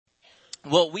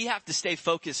Well, we have to stay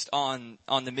focused on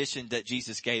the mission that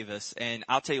Jesus gave us. And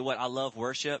I'll tell you what, I love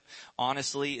worship.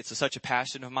 Honestly, it's such a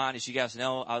passion of mine. As you guys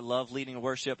know, I love leading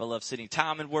worship. I love sitting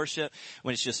time in worship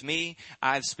when it's just me.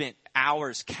 I've spent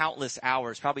hours, countless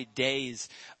hours, probably days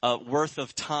worth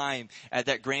of time at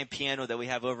that grand piano that we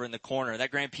have over in the corner.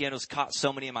 That grand piano's caught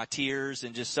so many of my tears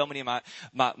and just so many of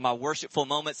my worshipful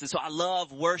moments. And so I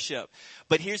love worship.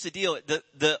 But here's the deal.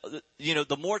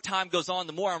 The more time goes on,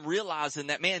 the more I'm realizing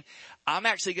that, man, I'm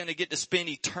actually going to get to spend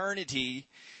eternity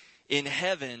in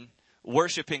heaven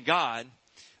worshiping God,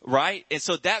 right? And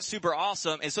so that's super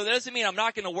awesome. And so that doesn't mean I'm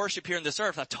not going to worship here on this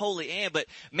earth. I totally am. But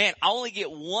man, I only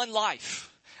get one life.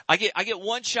 I get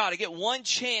one shot. I get one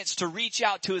chance to reach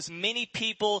out to as many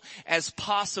people as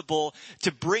possible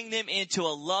to bring them into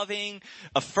a loving,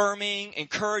 affirming,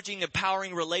 encouraging,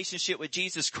 empowering relationship with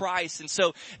Jesus Christ. And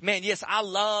so, man, yes, I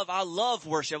love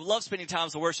worship. I love spending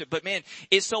times of worship. But man,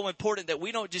 it's so important that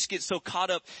we don't just get so caught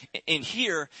up in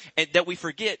here and that we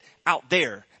forget out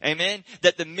there. Amen.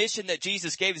 That the mission that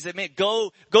Jesus gave is that, man,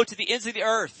 go to the ends of the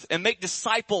earth and make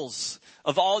disciples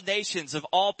of all nations, of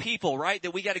all people, right?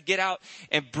 That we got to get out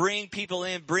and bring people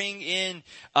in, bring in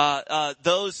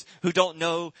those who don't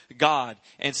know God.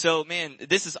 And so, man,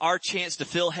 this is our chance to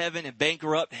fill heaven and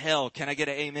bankrupt hell. Can I get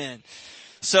an amen?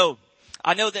 So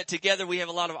I know that together we have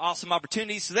a lot of awesome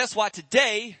opportunities. So that's why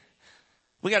today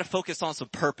we got to focus on some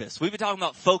purpose. We've been talking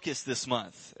about focus this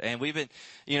month, and we've been,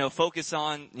 focused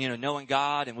on, knowing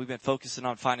God, and we've been focusing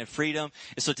on finding freedom.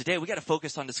 And so today we got to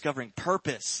focus on discovering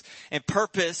purpose. And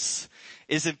purpose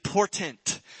is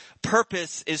important.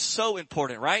 Purpose is so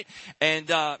important, right? And,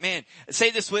 man, say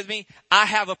this with me. I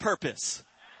have a purpose,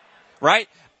 right?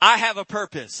 I have a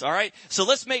purpose. All right. So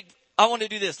I want to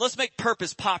do this. Let's make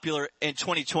purpose popular in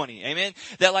 2020. Amen.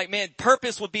 That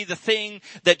purpose would be the thing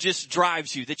that just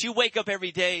drives you, that you wake up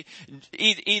every day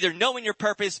either knowing your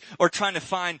purpose or trying to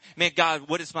find, man, God,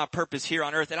 what is my purpose here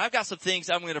on earth? And I've got some things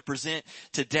I'm going to present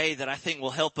today that I think will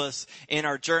help us in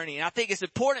our journey. And I think it's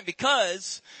important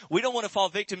because we don't want to fall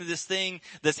victim to this thing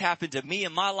that's happened to me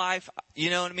in my life.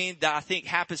 You know what I mean? That I think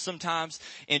happens sometimes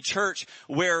in church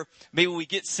where maybe we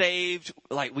get saved,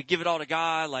 like we give it all to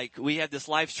God, like we have this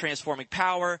life transforming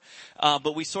power,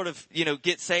 but we sort of,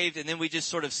 get saved and then we just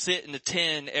sort of sit in the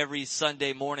 10 every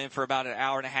Sunday morning for about an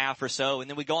hour and a half or so, and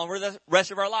then we go on with the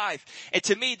rest of our life. And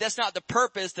to me, that's not the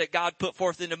purpose that God put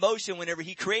forth into motion whenever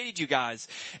He created you guys.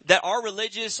 That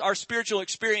our spiritual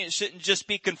experience shouldn't just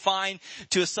be confined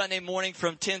to a Sunday morning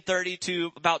from 10:30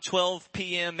 to about 12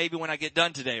 p.m., maybe when I get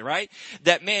done today, right?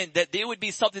 That it would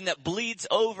be something that bleeds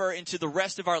over into the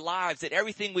rest of our lives, that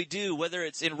everything we do, whether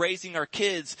it's in raising our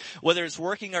kids, whether it's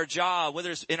working our job,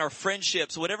 whether it's in our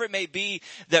friendships, whatever it may be,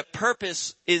 that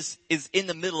purpose is in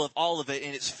the middle of all of it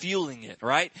and it's fueling it,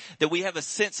 right? That we have a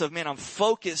sense of, man, I'm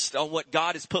focused on what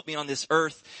God has put me on this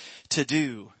earth to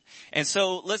do. And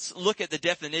so let's look at the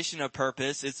definition of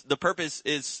purpose.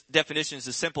 Definition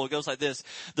is simple. It goes like this: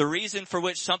 the reason for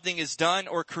which something is done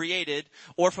or created,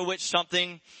 or for which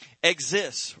something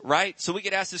exists, right? So we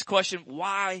could ask this question: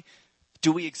 why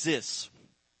do we exist?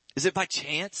 Is it by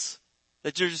chance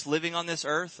that you're just living on this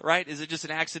earth, right? Is it just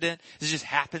an accident? Is it just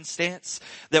happenstance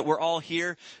that we're all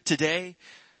here today?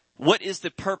 What is the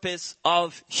purpose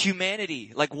of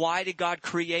humanity? Like, why did God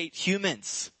create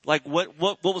humans? Like, what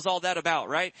was all that about,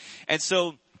 right? And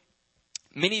so,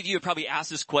 many of you have probably asked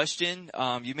this question.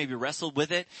 You maybe wrestled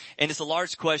with it, and it's a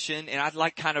large question, and I'd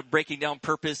like kind of breaking down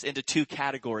purpose into two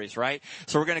categories, right?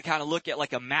 So we're going to kind of look at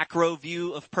like a macro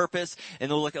view of purpose, and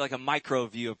then we'll look at like a micro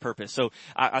view of purpose. So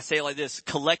I say it like this: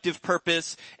 collective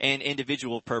purpose and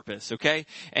individual purpose, okay?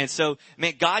 And so,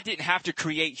 man, God didn't have to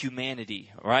create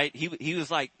humanity, right? He was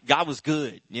like, God was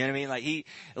good. You know what I mean?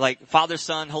 Like Father,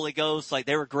 Son, Holy Ghost, like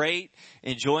they were great,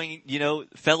 enjoying,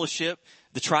 fellowship,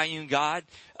 the triune God.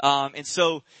 And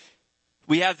so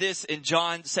we have this in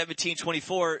John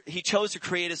 17:24. He chose to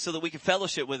create us so that we can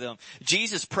fellowship with Him.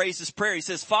 Jesus prays this prayer. He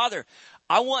says, Father,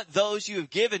 I want those you have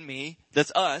given me,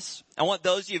 that's us, I want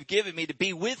those you have given me to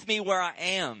be with me where I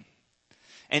am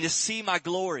and to see my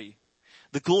glory.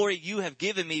 The glory you have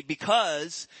given me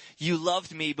because you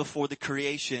loved me before the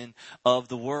creation of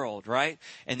the world, right?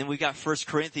 And then we got 1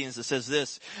 Corinthians that says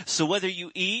this: so whether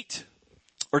you eat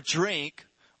or drink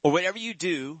or whatever you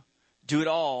do it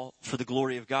all for the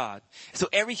glory of God. So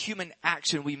every human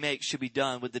action we make should be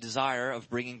done with the desire of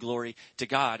bringing glory to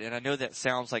God. And I know that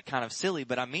sounds like kind of silly,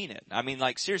 but I mean it. I mean,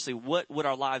 like, seriously, what would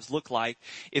our lives look like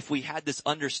if we had this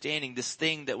understanding, this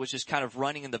thing that was just kind of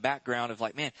running in the background of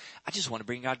like, man, I just want to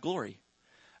bring God glory.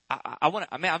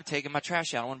 I'm taking my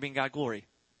trash out. I want to bring God glory.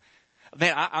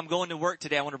 Man, I'm going to work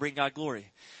today. I want to bring God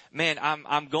glory. Man,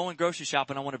 I'm going grocery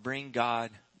shopping. I want to bring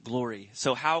God glory.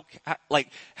 So how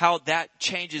that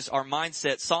changes our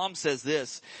mindset. Psalm says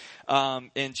this,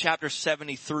 in chapter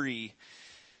 73,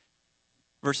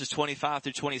 verses 25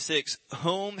 through 26,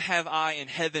 whom have I in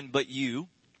heaven but you?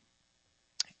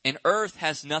 And earth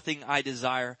has nothing I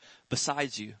desire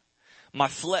besides you. My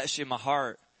flesh and my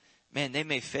heart, man, they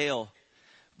may fail,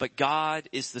 but God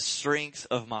is the strength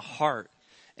of my heart,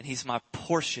 and he's my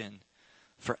portion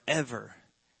forever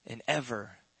and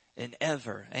ever and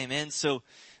ever. Amen. So,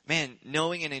 man,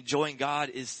 knowing and enjoying God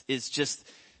is just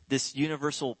this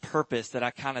universal purpose that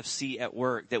I kind of see at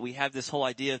work, that we have this whole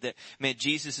idea that, man,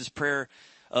 Jesus' prayer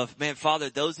of, man, Father,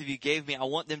 those of you gave me, I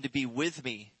want them to be with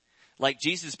me. Like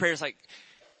Jesus' prayer is like,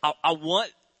 I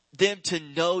want them to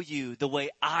know you the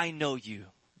way I know you,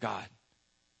 God.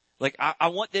 Like I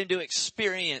want them to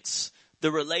experience the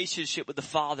relationship with the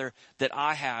Father that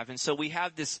I have. And so we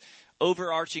have this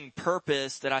overarching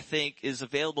purpose that I think is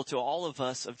available to all of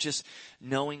us of just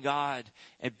knowing God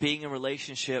and being in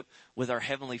relationship with our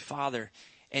Heavenly Father.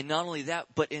 And not only that,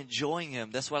 but enjoying him.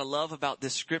 That's what I love about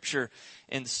this scripture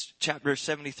in chapter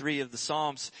 73 of the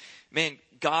Psalms. Man,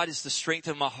 God is the strength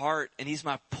of my heart, and he's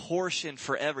my portion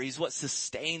forever. He's what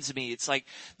sustains me. It's like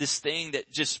this thing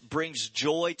that just brings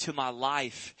joy to my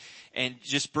life and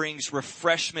just brings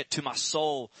refreshment to my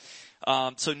soul.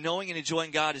 So knowing and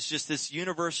enjoying God is just this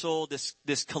universal,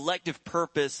 this collective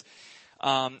purpose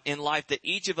in life that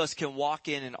each of us can walk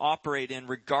in and operate in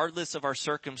regardless of our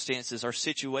circumstances, our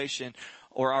situation,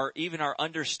 or even our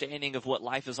understanding of what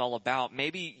life is all about.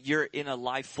 Maybe you're in a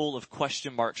life full of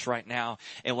question marks right now.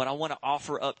 And what I want to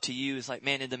offer up to you is like,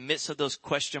 man, in the midst of those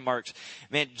question marks,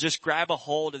 man, just grab a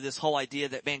hold of this whole idea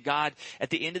that, man, God, at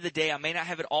the end of the day, I may not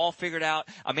have it all figured out.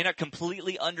 I may not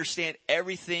completely understand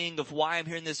everything of why I'm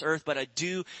here in this earth, but I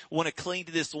do want to cling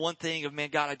to this one thing of, man,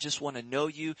 God, I just want to know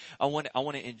you. I want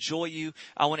to enjoy you.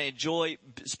 I want to enjoy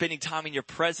spending time in your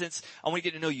presence. I want to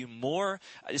get to know you more.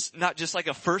 It's not just like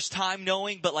a first time knowing,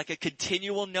 but like a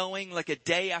continual knowing, like a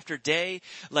day after day.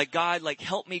 Like, God, like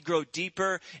help me grow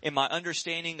deeper in my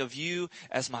understanding of you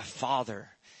as my Father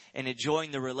and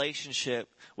enjoying the relationship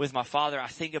with my Father. I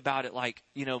think about it like,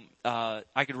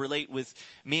 I could relate with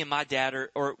me and my dad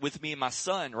or with me and my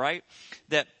son, right?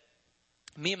 That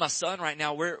me and my son right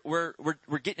now, we're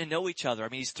getting to know each other. I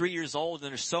mean, he's 3 years old, and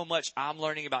there's so much I'm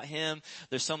learning about him.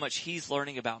 There's so much he's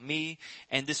learning about me.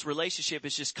 And this relationship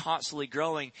is just constantly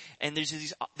growing. And there's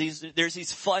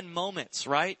these fun moments,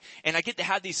 right? And I get to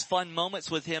have these fun moments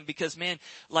with him because, man,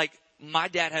 like, my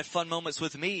dad had fun moments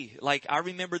with me. Like, I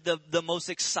remember the most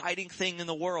exciting thing in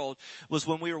the world was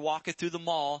when we were walking through the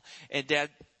mall and Dad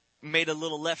made a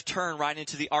little left turn right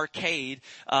into the arcade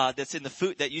that's in the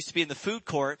food that used to be in the food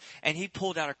court, and he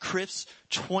pulled out a crisp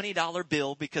 $20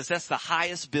 bill because that's the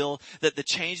highest bill that the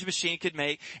change machine could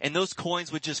make, and those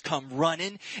coins would just come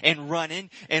running and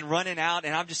running and running out,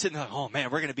 and I'm just sitting there like, oh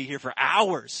man, we're going to be here for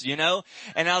hours,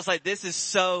 And I was like, this is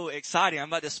so exciting. I'm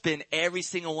about to spend every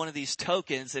single one of these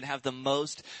tokens and have the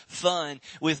most fun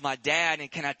with my dad. And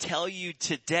can I tell you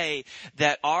today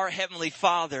that our Heavenly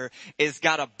Father has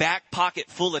got a back pocket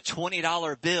full of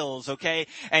 $20 bills, okay?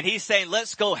 And he's saying,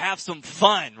 let's go have some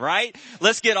fun, right?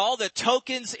 Let's get all the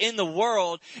tokens in the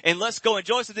world and let's go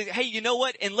enjoy something. Hey, you know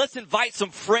what? And let's invite some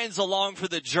friends along for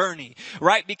the journey,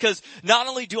 right? Because not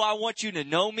only do I want you to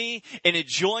know me and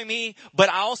enjoy me, but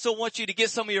I also want you to get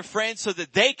some of your friends so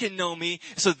that they can know me,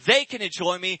 so they can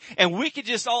enjoy me, and we can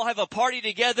just all have a party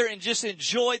together and just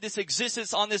enjoy this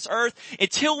existence on this earth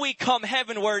until we come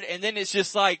heavenward. And then it's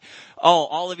just like, oh,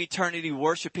 all of eternity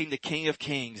worshiping the King of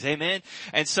Kings. Amen.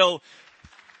 And so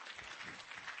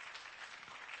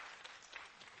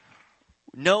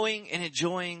knowing and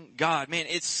enjoying God, man,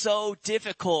 it's so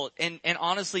difficult and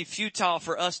honestly futile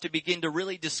for us to begin to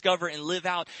really discover and live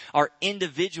out our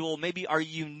individual, maybe our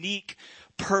unique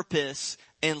purpose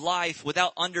in life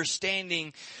without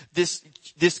understanding this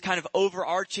kind of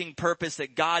overarching purpose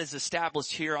that God has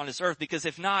established here on this earth. Because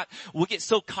if not, we'll get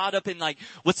so caught up in like,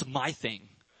 what's my thing?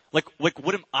 Like,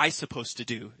 what am I supposed to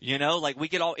do? Like we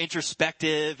get all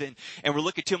introspective and we're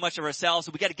looking too much of ourselves.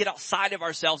 And we got to get outside of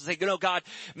ourselves and say, God,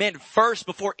 man, first,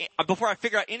 before I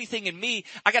figure out anything in me,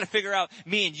 I got to figure out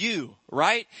me and you,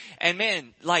 right? And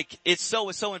man, like it's so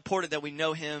important that we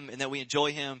know him and that we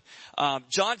enjoy him.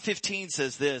 John 15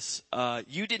 says this,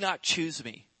 you did not choose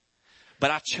me,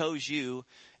 but I chose you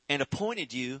and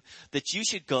appointed you that you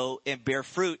should go and bear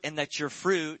fruit and that your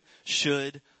fruit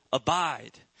should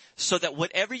abide. So that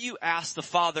whatever you ask the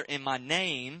Father in my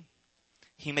name,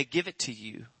 he may give it to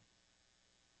you.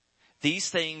 These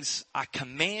things I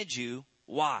command you.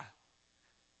 Why?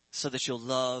 So that you'll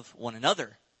love one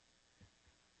another.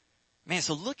 Man,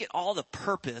 so look at all the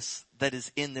purpose that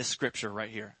is in this scripture right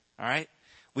here. All right.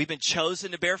 We've been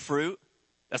chosen to bear fruit.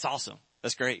 That's awesome.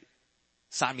 That's great.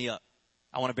 Sign me up.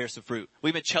 I want to bear some fruit.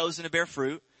 We've been chosen to bear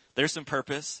fruit. There's some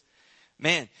purpose.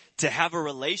 Man, to have a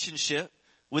relationship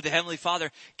with the Heavenly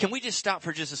Father. Can we just stop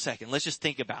for just a second? Let's just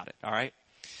think about it. All right.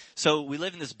 So we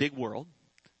live in this big world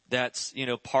that's,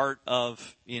 part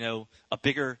of, a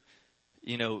bigger,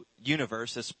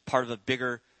 universe. That's part of a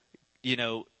bigger,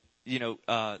 we're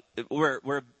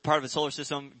part of a solar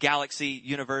system, galaxy,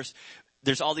 universe.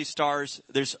 There's all these stars.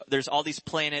 There's all these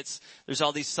planets. There's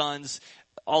all these suns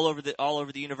all over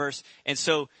the universe. And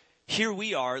so here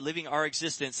we are living our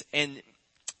existence, and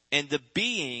the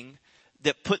being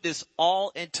that put this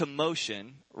all into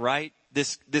motion, right?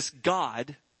 This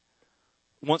God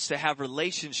wants to have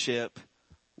relationship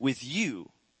with you.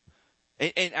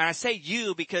 And I say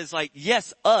you because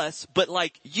yes, us, but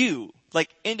you,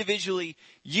 individually,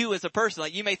 you as a person.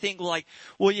 You may think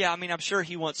well, yeah, I'm sure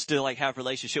he wants to have a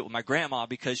relationship with my grandma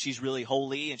because she's really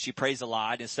holy and she prays a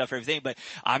lot and stuff, everything, but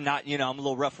I'm not, I'm a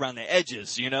little rough around the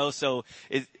edges, so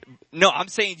no, I'm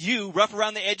saying you, rough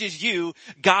around the edges, you,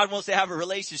 God wants to have a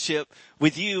relationship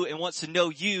with you and wants to know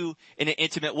you in an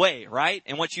intimate way, right?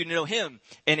 And wants you to know him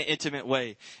in an intimate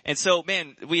way. And so,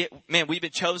 we've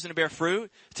been chosen to bear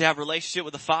fruit, to have a relationship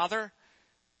with the Father,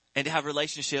 and to have a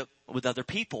relationship with other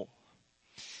people.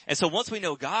 And so once we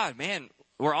know God,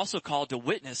 we're also called to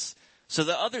witness so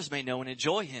that others may know and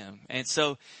enjoy him. And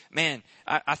so,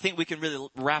 I think we can really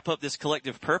wrap up this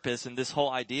collective purpose and this whole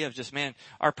idea of just,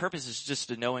 our purpose is just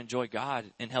to know and enjoy God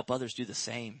and help others do the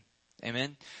same.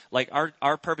 Amen.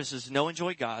 Our purpose is to know and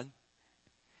enjoy God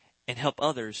and help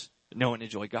others know and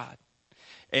enjoy God.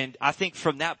 And I think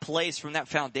from that place, from that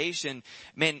foundation,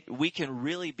 we can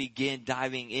really begin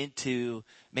diving into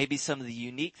maybe some of the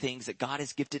unique things that God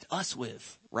has gifted us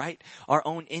with, right? Our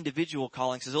own individual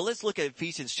callings. So let's look at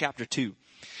Ephesians chapter 2.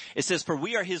 It says, "For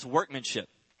we are his workmanship,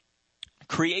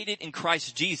 created in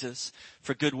Christ Jesus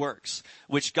for good works,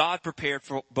 which God prepared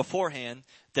for beforehand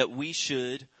that we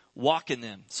should walk in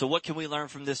them." So what can we learn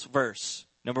from this verse?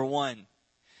 Number one,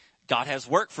 God has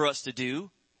work for us to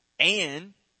do,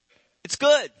 and it's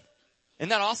good. Isn't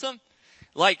that awesome?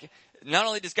 Not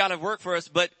only does God have work for us,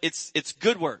 but it's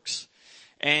good works.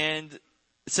 And it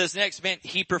says next,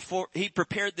 he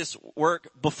prepared this work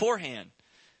beforehand,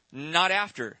 not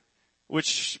after,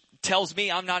 which tells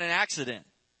me I'm not an accident.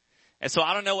 And so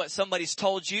I don't know what somebody's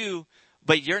told you,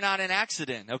 but you're not an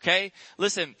accident, okay?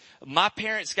 Listen, my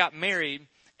parents got married,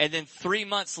 and then 3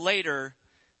 months later,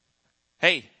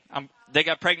 they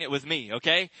got pregnant with me,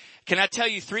 okay? Can I tell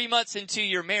you, 3 months into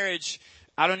your marriage,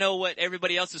 I don't know what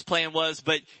everybody else's plan was,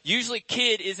 but usually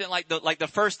kid isn't like the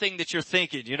first thing that you're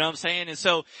thinking, you know what I'm saying? And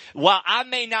so while I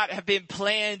may not have been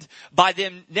planned by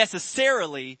them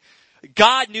necessarily,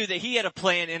 God knew that he had a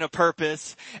plan and a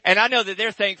purpose, and I know that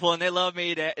they're thankful and they love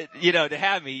me to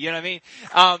have me, you know what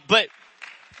I mean?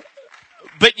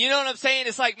 But you know what I'm saying?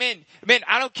 It's I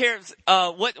don't care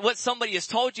what somebody has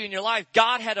told you in your life.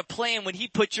 God had a plan when he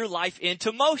put your life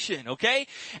into motion, okay?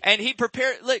 And he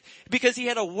prepared, because he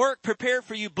had a work prepared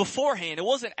for you beforehand. It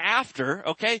wasn't after,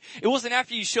 okay? It wasn't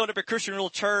after you showed up at Christian Little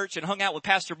Church and hung out with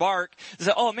Pastor Mark. You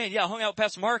said, oh man, yeah, I hung out with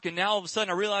Pastor Mark, and now all of a sudden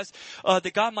I realized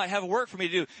that God might have a work for me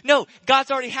to do. No,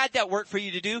 God's already had that work for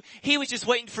you to do. He was just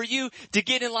waiting for you to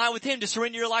get in line with him, to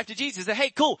surrender your life to Jesus. Say, hey,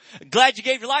 cool, glad you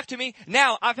gave your life to me.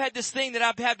 Now I've had this thing that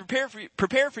I've had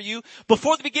prepared for you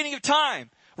before the beginning of time,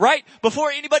 right?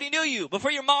 Before anybody knew you,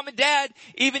 before your mom and dad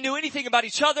even knew anything about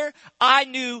each other, I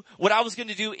knew what I was going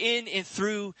to do in and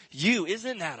through you.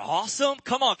 Isn't that awesome?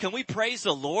 Come on, can we praise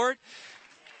the Lord?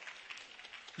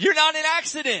 You're not an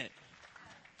accident.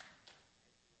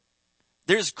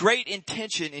 There's great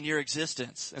intention in your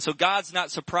existence. And so God's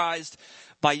not surprised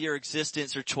by your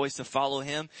existence or choice to follow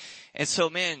him. And so,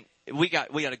 we got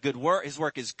a good work. His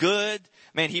work is good.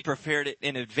 He prepared it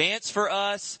in advance for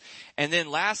us. And then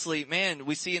lastly,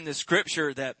 we see in the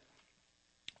scripture that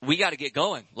we got to get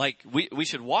going. We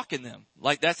should walk in them.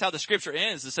 That's how the scripture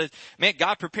ends. It says,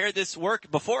 God prepared this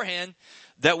work beforehand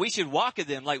that we should walk in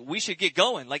them. We should get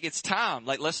going. It's time.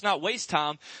 Let's not waste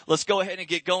time. Let's go ahead and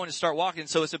get going and start walking.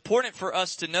 So it's important for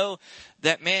us to know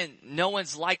that, no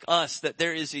one's like us, that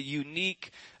there is a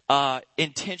unique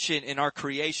intention in our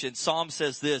creation. Psalm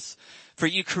says this, "For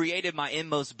you created my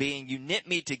inmost being. You knit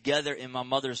me together in my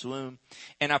mother's womb.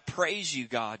 And I praise you,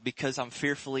 God, because I'm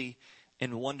fearfully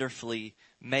and wonderfully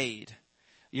made."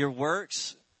 Your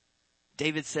works,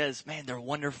 David says, they're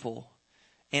wonderful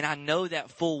And I know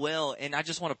that full well. And I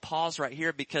just want to pause right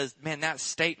here because, man, that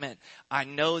statement, I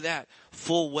know that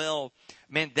full well.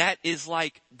 Man, that is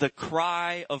like the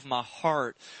cry of my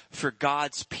heart for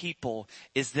God's people,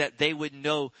 is that they would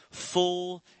know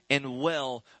full and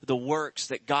well the works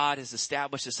that God has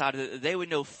established aside of it. They would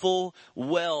know full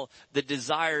well the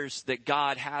desires that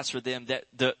God has for them, that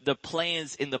the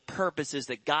plans and the purposes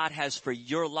that God has for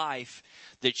your life,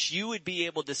 that you would be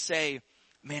able to say,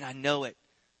 man, I know it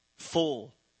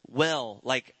full well,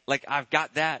 like I've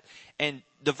got that. And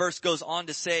the verse goes on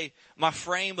to say, my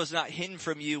frame was not hidden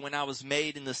from you when I was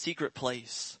made in the secret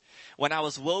place. When I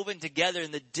was woven together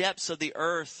in the depths of the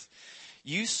earth,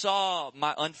 you saw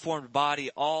my unformed body.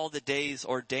 All the days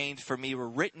ordained for me were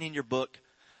written in your book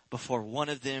before one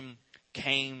of them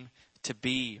came to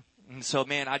be. And so,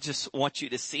 man, I just want you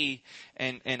to see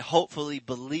and hopefully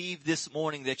believe this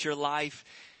morning that your life,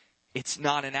 it's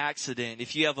not an accident.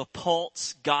 If you have a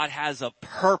pulse, God has a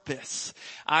purpose.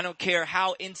 I don't care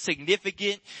how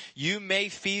insignificant you may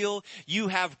feel, you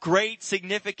have great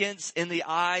significance in the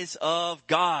eyes of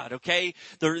God, okay?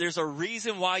 There's a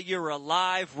reason why you're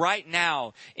alive right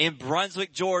now in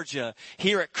Brunswick, Georgia,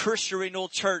 here at Christian Renewal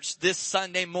Church this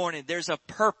Sunday morning. There's a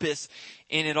purpose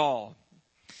in it all.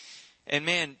 And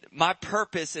man, my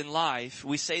purpose in life,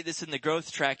 we say this in the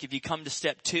growth track. If you come to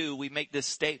step 2, we make this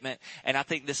statement. And I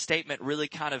think this statement really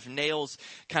kind of nails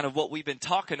kind of what we've been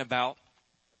talking about.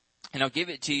 And I'll give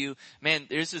it to you. Man,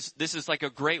 this is like a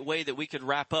great way that we could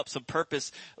wrap up some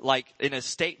purpose, like in a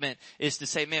statement, is to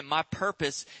say, man, my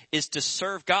purpose is to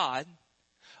serve God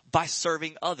by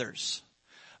serving others.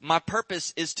 My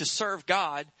purpose is to serve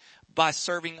God by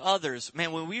serving others.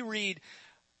 Man, when we read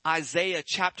Isaiah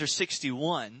chapter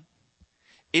 61,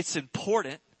 it's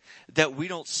important that we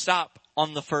don't stop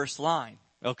on the first line,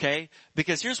 okay?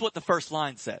 Because here's what the first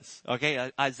line says,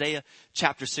 okay? Isaiah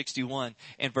chapter 61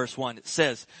 and verse 1. It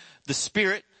says, the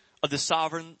Spirit of the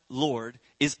sovereign Lord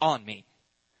is on me.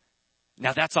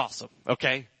 Now that's awesome,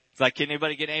 okay? It's like, can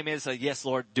anybody get amen and say, yes,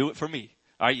 Lord, do it for me.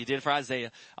 All right, you did it for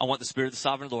Isaiah. I want the Spirit of the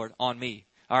sovereign Lord on me.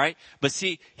 All right. But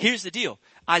see, here's the deal.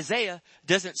 Isaiah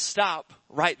doesn't stop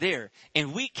right there.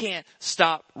 And we can't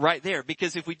stop right there,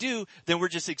 because if we do, then we're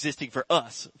just existing for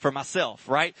us, for myself,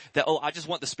 right? That, I just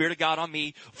want the Spirit of God on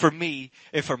me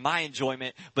and for my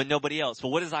enjoyment, but nobody else. But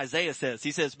what does Isaiah says?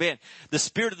 He says, man, the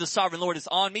Spirit of the sovereign Lord is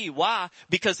on me. Why?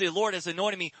 Because the Lord has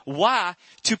anointed me. Why?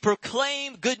 To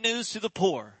proclaim good news to the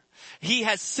poor. He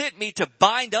has sent me to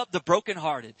bind up the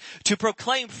brokenhearted, to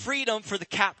proclaim freedom for the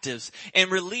captives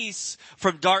and release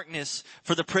from darkness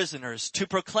for the prisoners, to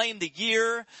proclaim the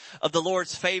year of the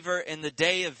Lord's favor and the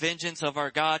day of vengeance of our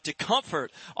God, to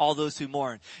comfort all those who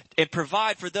mourn and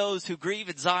provide for those who grieve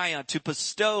in Zion, to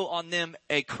bestow on them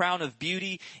a crown of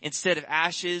beauty instead of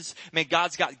ashes. Man,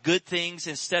 God's got good things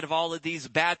instead of all of these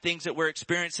bad things that we're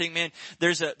experiencing. Man,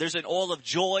 there's an oil of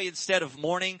joy instead of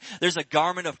mourning. There's a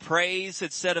garment of praise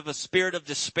instead of a spirit of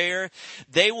despair.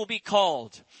 They will be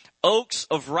called oaks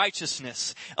of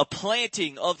righteousness, a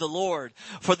planting of the Lord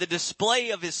for the display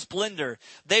of his splendor.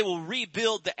 They will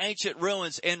rebuild the ancient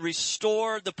ruins and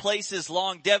restore the places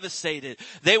long devastated.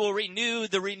 They will renew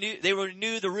the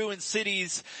ruined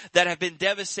cities that have been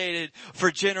devastated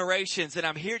for generations. And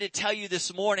I'm here to tell you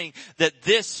this morning that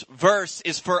this verse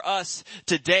is for us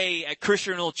today at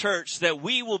Christian Renewal Church, that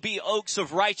we will be oaks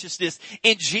of righteousness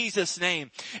in Jesus'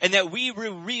 name, and that we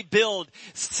will rebuild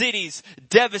cities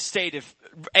devastated.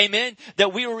 Amen.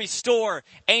 That we will restore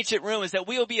ancient ruins, that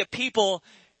we will be a people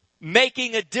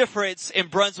making a difference in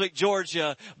Brunswick,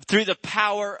 Georgia through the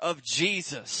power of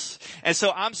Jesus. And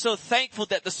so I'm so thankful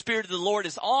that the Spirit of the Lord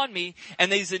is on me and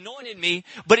that he's anointed me,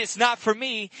 but it's not for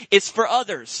me, it's for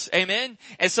others. Amen.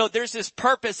 And so there's this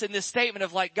purpose in this statement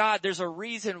of like, God, there's a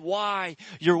reason why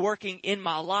you're working in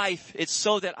my life. It's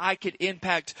so that I could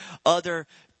impact other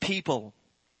people.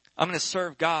 I'm going to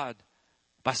serve God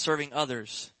by serving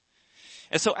others.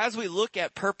 And so as we look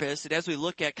at purpose and as we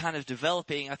look at kind of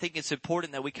developing, I think it's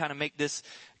important that we kind of make this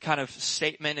kind of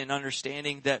statement and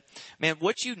understanding that, man,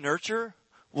 what you nurture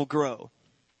will grow.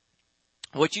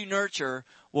 What you nurture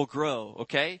will grow,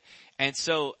 okay? And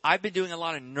so I've been doing a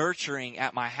lot of nurturing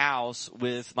at my house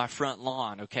with my front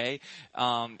lawn, okay?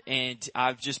 And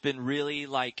I've just been really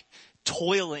like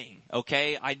toiling,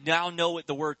 okay? I now know what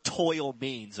the word toil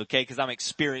means, okay? Because I'm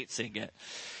experiencing it.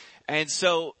 And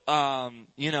so, I'll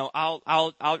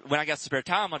when I got spare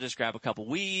time, I'll just grab a couple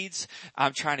weeds.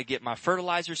 I'm trying to get my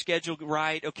fertilizer schedule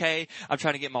right, okay? I'm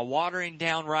trying to get my watering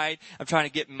down right. I'm trying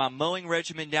to get my mowing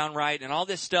regimen down right and all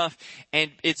this stuff.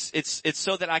 And it's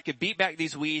so that I could beat back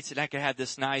these weeds and I could have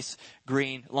this nice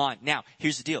green lawn. Now,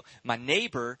 here's the deal. My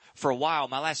neighbor, for a while,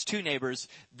 my last two neighbors,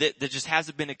 that just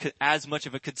hasn't been as much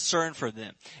of a concern for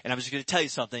them. And I'm just going to tell you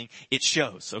something. It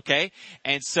shows, okay?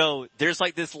 And so there's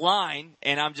like this line,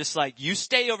 and I'm just like, you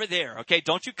stay over there, okay?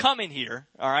 Don't you come in here,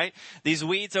 all right? These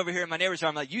weeds over here in my neighbor's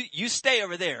yard, I'm like, you stay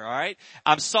over there, all right?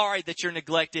 I'm sorry that you're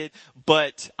neglected,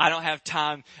 but I don't have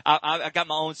time. I got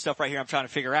my own stuff right here I'm trying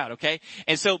to figure out, okay?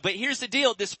 And so, but here's the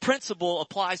deal. This principle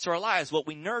applies to our lives. What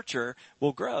we nurture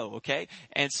will grow, okay?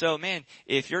 And so, man,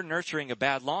 if you're nurturing a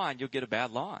bad lawn, you'll get a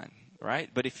bad lawn, right?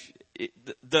 But if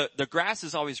the grass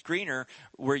is always greener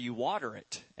where you water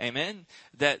it. Amen.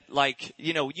 That like,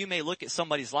 you may look at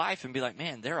somebody's life and be like,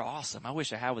 man, they're awesome. I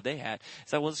wish I had what they had.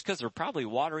 It's like, well, it's because they're probably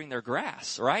watering their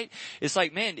grass, right? It's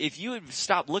like, man, if you would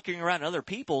stop looking around at other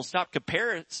people, stop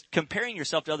comparing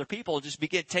yourself to other people, and just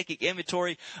begin taking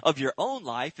inventory of your own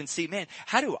life and see, man,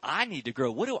 how do I need to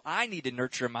grow? What do I need to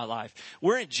nurture in my life?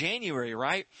 We're in January,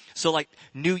 right? So like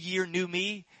new year, new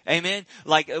me. Amen.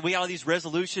 Like we got all these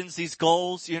resolutions, these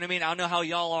goals. You know what I mean? I don't know how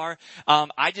y'all are.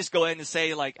 I just go ahead and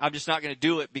say like, I'm just not going to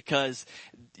do it because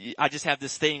I just have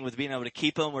this thing with being able to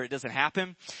keep them where it doesn't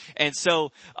happen. And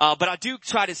so, but I do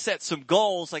try to set some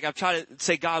goals. Like I've tried to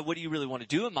say, God, what do you really want to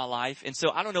do in my life? And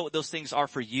so I don't know what those things are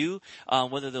for you.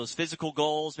 Whether those physical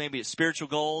goals, maybe it's spiritual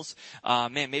goals.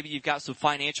 Maybe you've got some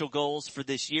financial goals for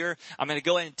this year. I'm going to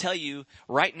go ahead and tell you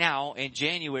right now in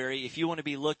January, if you want to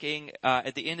be looking,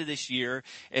 at the end of this year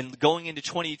and going into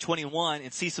 2021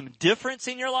 and see some difference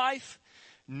in your life,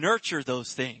 nurture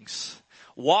those things.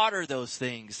 Water those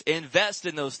things. Invest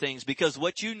in those things, because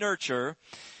what you nurture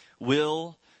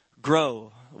will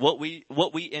grow. What we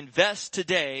invest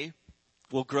today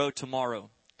will grow tomorrow.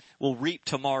 Will reap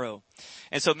tomorrow.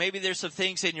 And so maybe there's some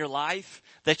things in your life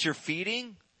that you're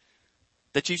feeding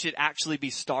that you should actually be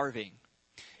starving.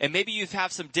 And maybe you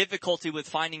have some difficulty with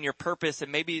finding your purpose,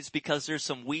 and maybe it's because there's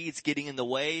some weeds getting in the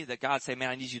way that God say, man,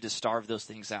 I need you to starve those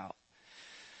things out.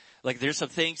 Like there's some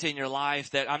things in your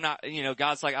life that I'm not,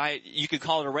 God's like, you could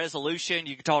call it a resolution,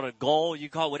 you could call it a goal, you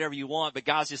can call it whatever you want, but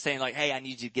God's just saying like, hey, I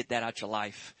need you to get that out your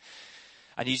life.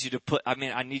 I need you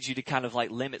to kind of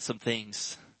like limit some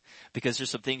things, because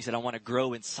there's some things that I want to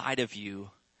grow inside of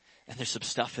you, and there's some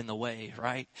stuff in the way,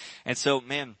 right? And so,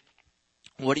 man,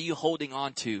 what are you holding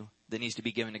on to that needs to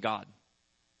be given to God?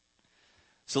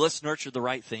 So let's nurture the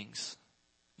right things.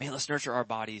 Man, let's nurture our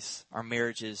bodies, our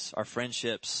marriages, our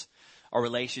friendships, our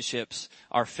relationships,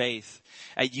 our faith.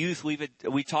 At youth,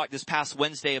 we talked this past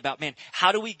Wednesday about, man,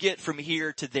 how do we get from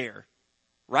here to there?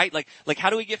 Right? Like how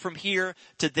do we get from here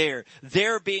to there?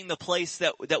 There being the place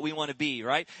that we want to be,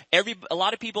 right? A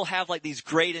lot of people have like these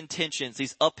great intentions,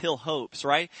 these uphill hopes,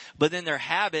 right? But then their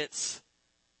habits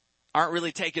aren't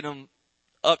really taking them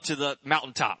up to the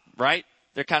mountaintop, right?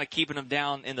 They're kind of keeping them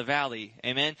down in the valley.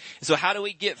 Amen. So how do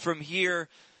we get from here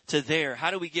to there?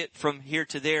 How do we get from here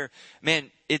to there? Man,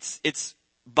 it's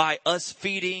by us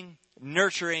feeding,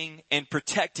 nurturing, and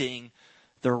protecting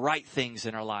the right things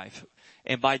in our life.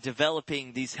 And by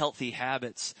developing these healthy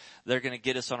habits, they're going to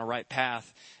get us on a right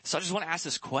path. So I just want to ask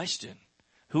this question.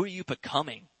 Who are you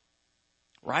becoming?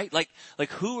 Right? Like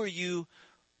who are you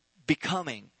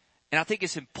becoming? And I think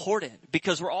it's important,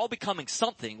 because we're all becoming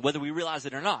something, whether we realize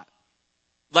it or not.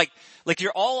 Like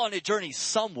you're all on a journey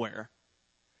somewhere.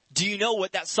 Do you know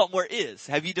what that somewhere is?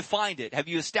 Have you defined it? Have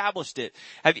you established it?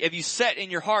 Have you set in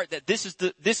your heart that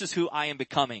this is who I am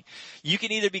becoming? You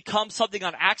can either become something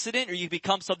on accident, or you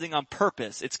become something on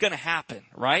purpose. It's going to happen,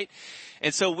 right?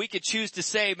 And so we could choose to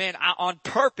say, man, on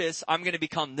purpose, I'm going to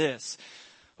become this.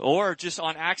 Or just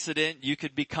on accident, you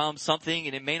could become something,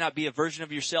 and it may not be a version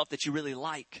of yourself that you really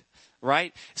like.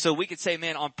 Right? So we could say,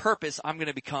 man, on purpose, I'm going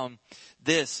to become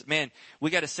this. Man, we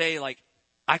got to say, like,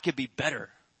 I could be better.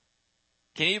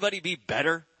 Can anybody be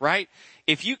better? Right?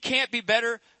 If you can't be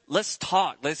better, let's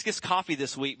talk. Let's get coffee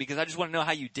this week, because I just want to know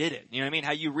how you did it. You know what I mean?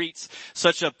 How you reached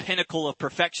such a pinnacle of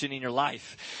perfection in your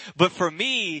life. But for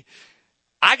me,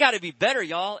 I got to be better,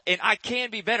 y'all, and I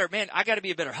can be better. Man, I got to be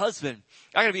a better husband.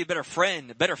 I got to be a better friend,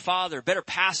 a better father, better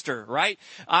pastor, right?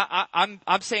 I'm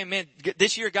saying, man,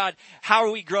 this year, God, how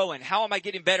are we growing? How am I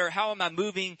getting better? How am I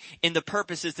moving in the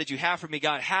purposes that you have for me,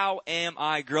 God? How am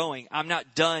I growing? I'm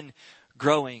not done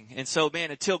growing. And so,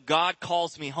 man, until God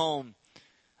calls me home,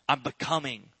 I'm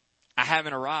becoming. I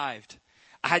haven't arrived.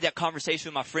 I had that conversation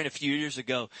with my friend a few years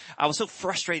ago. I was so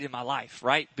frustrated in my life,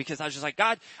 right? Because I was just like,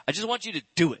 God, I just want you to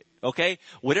do it. Okay?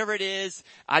 Whatever it is,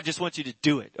 I just want you to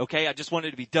do it. Okay? I just want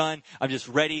it to be done. I'm just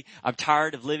ready. I'm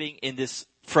tired of living in this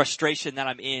frustration that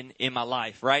I'm in my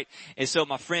life, right? And so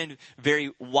my friend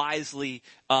very wisely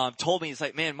told me, he's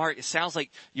like, man, Mark, it sounds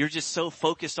like you're just so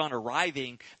focused on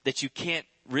arriving that you can't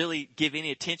really give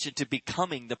any attention to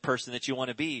becoming the person that you want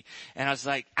to be. And I was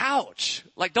like, ouch,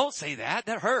 like, don't say that.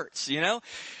 That hurts, you know,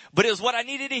 but it was what I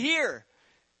needed to hear.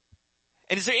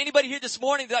 And is there anybody here this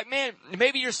morning that, like, man,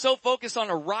 maybe you're so focused on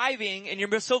arriving and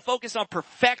you're so focused on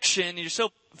perfection and you're so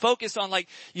focused on, like,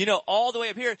 you know, all the way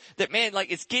up here that, man, like,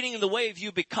 it's getting in the way of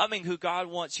you becoming who God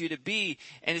wants you to be.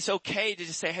 And it's okay to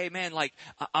just say, hey, man, like,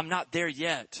 I'm not there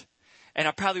yet. And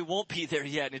I probably won't be there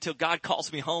yet until God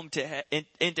calls me home to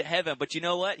into heaven. But you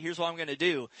know what? Here's what I'm going to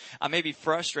do. I may be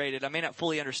frustrated. I may not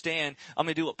fully understand. I'm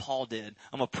going to do what Paul did.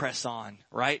 I'm going to press on,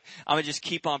 right? I'm going to just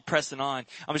keep on pressing on.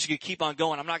 I'm just going to keep on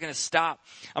going. I'm not going to stop.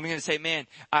 I'm going to say, man,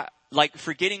 like,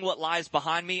 forgetting what lies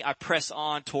behind me, I press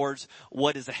on towards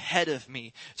what is ahead of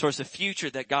me, towards the future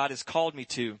that God has called me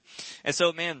to. And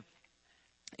so, man,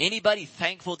 anybody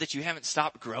thankful that you haven't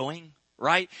stopped growing?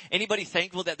 Right? Anybody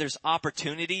thankful that there's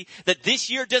opportunity, that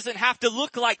this year doesn't have to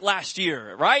look like last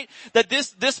year, right? That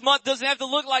this month doesn't have to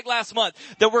look like last month,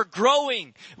 that we're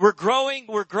growing,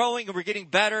 and we're getting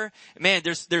better. Man,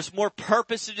 there's more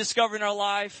purpose to discover in our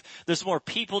life. There's more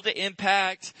people to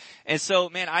impact. And so,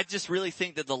 man, I just really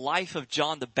think that the life of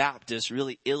John the Baptist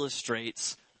really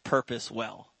illustrates purpose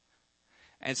well.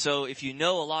 And so if you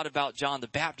know a lot about John the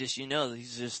Baptist, you know that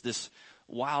he's just this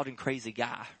wild and crazy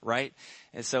guy, right?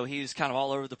 And so he was kind of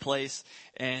all over the place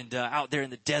and out there in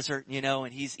the desert, you know,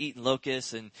 and he's eating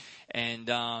locusts and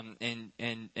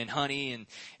honey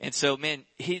and so, man,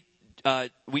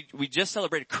 we just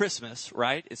celebrated Christmas,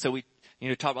 right? And so we, you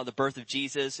know, talk about the birth of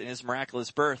Jesus and his miraculous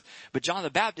birth, but John the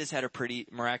Baptist had a pretty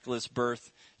miraculous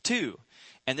birth too.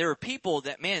 And there were people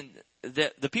that, man,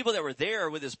 the people that were there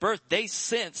with his birth, they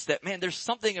sensed that, man, there's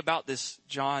something about this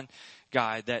John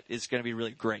guy that is going to be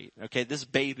really great. Okay. This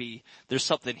baby, there's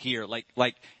something here,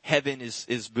 like heaven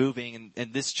is moving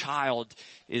and this child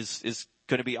is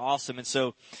going to be awesome. And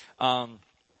so,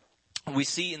 we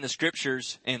see in the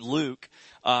scriptures in Luke,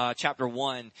 chapter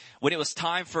 1, when it was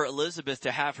time for Elizabeth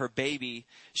to have her baby,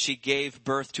 she gave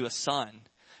birth to a son.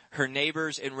 Her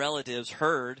neighbors and relatives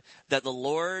heard that the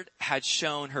Lord had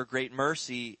shown her great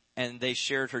mercy, and they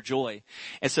shared her joy.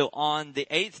 And so on the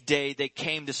 8th day, they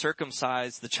came to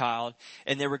circumcise the child,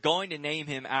 and they were going to name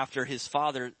him after his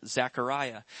father,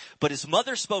 Zechariah. But his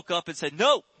mother spoke up and said,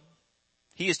 no,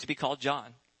 he is to be called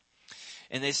John.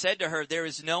 And they said to her, there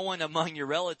is no one among your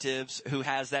relatives who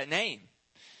has that name.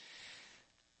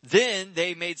 Then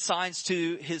they made signs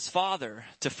to his father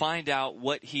to find out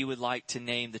what he would like to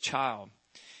name the child.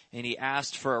 And he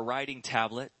asked for a writing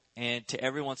tablet, and to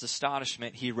everyone's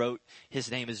astonishment, he wrote, his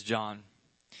name is John.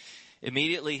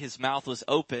 Immediately his mouth was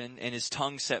open and his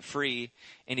tongue set free,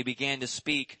 and he began to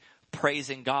speak,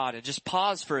 praising God. And just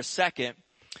pause for a second.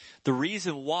 The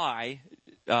reason why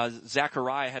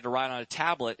Zechariah had to write on a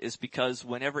tablet is because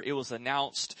whenever it was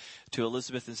announced to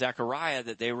Elizabeth and Zechariah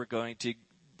that they were going to,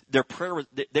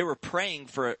 they were praying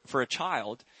for a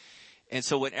child. And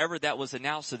so whenever that was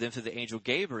announced to them through the angel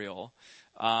Gabriel,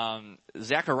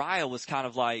 Zechariah was kind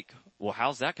of like, well,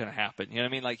 how's that going to happen? You know what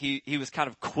I mean? Like he was kind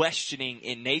of questioning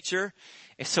in nature.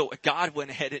 And so what God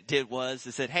went ahead and did was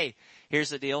it said, hey,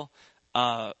 here's the deal.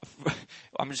 I'm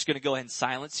just going to go ahead and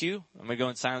silence you. I'm going to go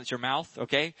and silence your mouth.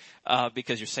 Okay.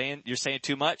 Because you're saying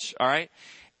too much. All right.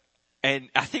 And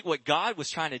I think what God was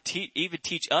trying to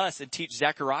teach us and teach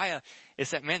Zechariah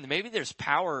is that, man, maybe there's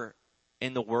power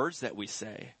in the words that we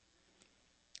say.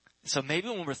 So maybe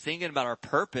when we're thinking about our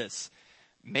purpose,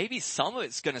 maybe some of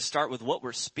it's going to start with what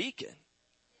we're speaking.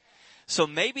 So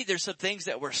maybe there's some things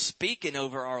that we're speaking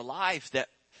over our life that,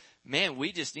 man,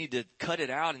 we just need to cut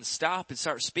it out and stop and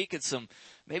start speaking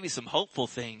maybe some hopeful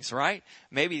things, right?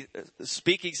 Maybe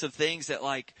speaking some things that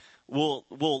like will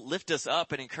lift us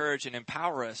up and encourage and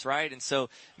empower us, right? And so,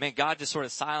 man, God just sort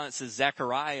of silences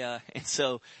Zechariah. And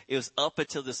so it was up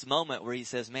until this moment where he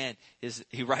says, man,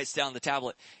 he writes down the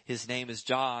tablet, his name is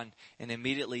John. And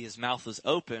immediately his mouth was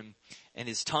open and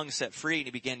his tongue set free, and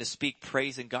he began to speak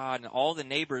praising God. And all the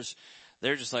neighbors,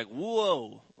 they're just like,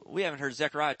 whoa, we haven't heard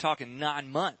Zechariah talk in 9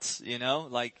 months, you know,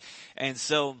 like, and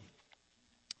so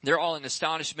they're all in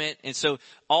astonishment. And so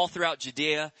all throughout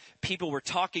Judea, people were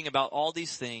talking about all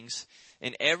these things,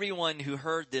 and everyone who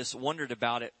heard this wondered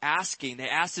about it, they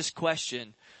asked this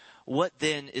question, what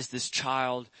then is this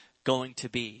child going to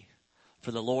be?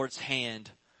 For the Lord's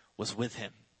hand was with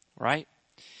him, right?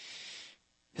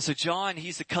 And so John,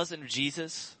 he's the cousin of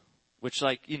Jesus, which,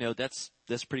 like, you know, that's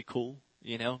pretty cool,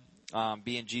 you know,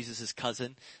 being Jesus's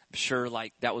cousin. I'm sure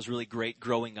like that was really great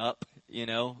growing up, you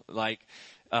know, like,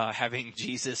 having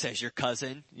Jesus as your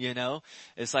cousin, you know,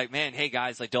 it's like, man, hey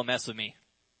guys, like, don't mess with me.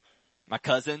 My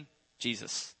cousin,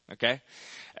 Jesus. Okay.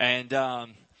 And,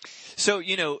 So,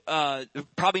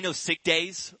 probably no sick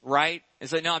days, right?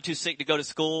 It's like, no, I'm too sick to go to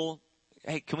school.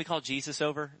 Hey, can we call Jesus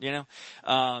over? No,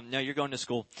 you're going to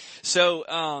school. So,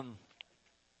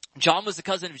 John was the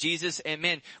cousin of Jesus, and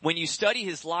man, when you study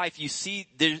his life, you see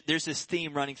there's this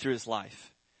theme running through his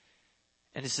life.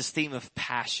 And it's this theme of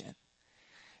passion.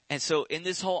 And so in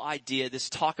this whole idea, this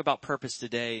talk about purpose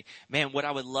today, man, what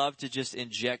I would love to just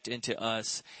inject into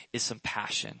us is some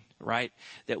passion, right?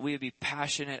 That we would be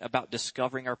passionate about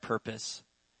discovering our purpose.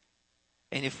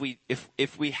 And if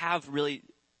we have really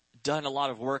done a lot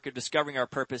of work of discovering our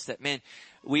purpose, that, man,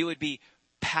 we would be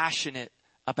passionate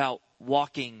about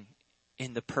walking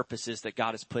in the purposes that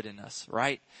God has put in us,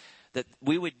 right? That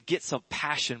we would get some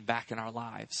passion back in our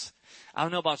lives. I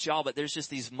don't know about y'all, but there's just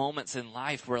these moments in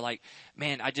life where, like,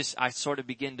 man, I sort of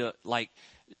begin to, like,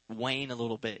 wane a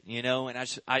little bit, and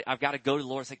I've got to go to the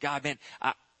Lord and say, God,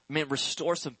 man,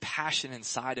 restore some passion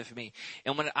inside of me.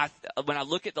 And when I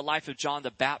look at the life of John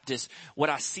the Baptist, what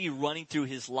I see running through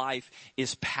his life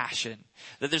is passion.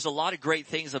 That there's a lot of great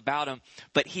things about him,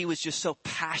 but he was just so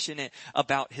passionate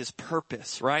about his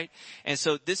purpose, right? And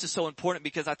so this is so important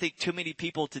because I think too many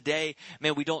people today,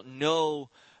 man, we don't know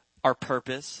our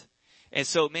purpose. And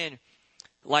so, man,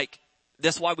 like,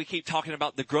 that's why we keep talking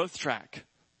about the growth track.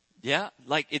 Yeah.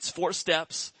 Like, it's 4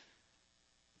 steps.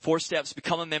 4 steps: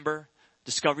 become a member,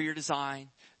 discover your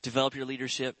design, develop your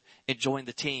leadership, and join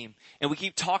the team. And we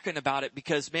keep talking about it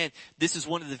because, man, this is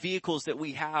one of the vehicles that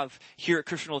we have here at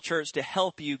Christian Church to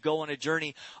help you go on a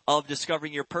journey of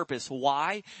discovering your purpose.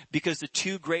 Why? Because the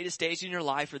 2 greatest days in your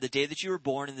life are the day that you were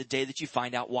born and the day that you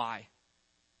find out why.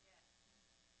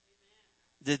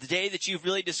 The day that you've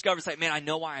really discovered, it's like, man, I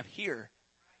know why I'm here.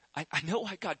 I know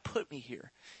why God put me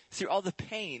here. Through all the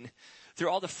pain, through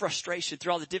all the frustration,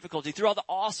 through all the difficulty, through all the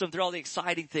awesome, through all the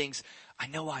exciting things, I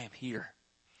know why I'm here.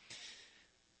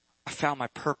 I found my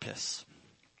purpose.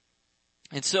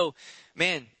 And so,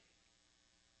 man,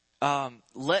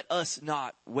 let us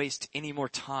not waste any more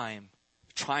time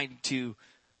trying to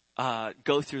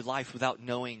go through life without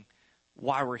knowing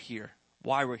why we're here.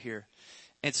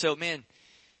 And so, man,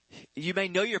 you may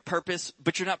know your purpose,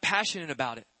 but you're not passionate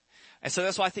about it. And so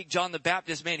that's why I think John the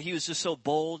Baptist, man, he was just so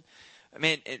bold,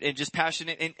 man, and just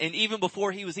passionate. And even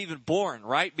before he was even born,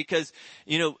 right? Because,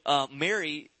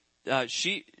 Mary,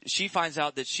 she finds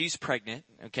out that she's pregnant,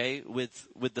 okay,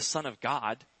 with the Son of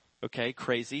God. Okay,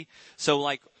 crazy. So,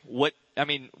 like, what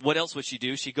else would she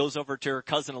do? She goes over to her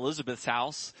cousin Elizabeth's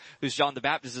house, who's John the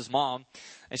Baptist's mom,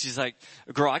 and she's like,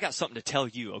 girl, I got something to tell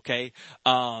you, okay?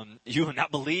 You will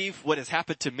not believe what has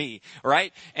happened to me,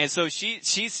 right? And so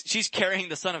she's carrying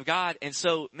the Son of God. And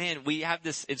so, man, we have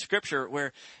this in scripture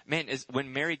where, man,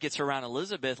 when Mary gets around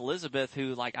Elizabeth,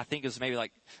 who, like, I think is maybe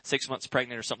like 6 months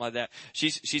pregnant or something like that,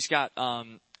 she's got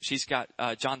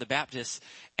John the Baptist,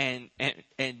 and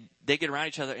they get around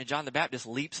each other, and John the Baptist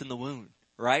leaps in the womb,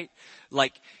 right?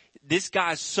 Like, this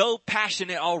guy's so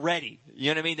passionate already, you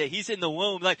know what I mean, that he's in the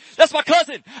womb, like, that's my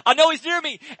cousin. I know he's near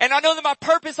me, and I know that my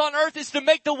purpose on earth is to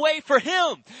make the way for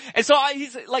him. And so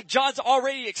he's like, John's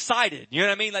already excited, you know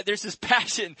what I mean? Like, there's this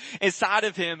passion inside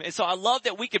of him. And so I love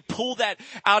that we could pull that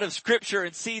out of scripture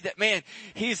and see that, man,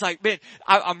 he's like, man,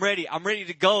 I'm ready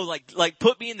to go. Like,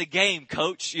 put me in the game,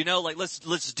 coach, like,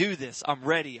 let's do this. I'm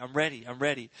ready.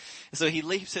 And so he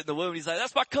leaps in the womb, and he's like,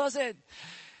 that's my cousin.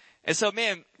 And so,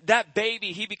 man, that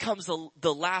baby, he becomes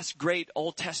the last great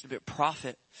Old Testament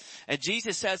prophet. And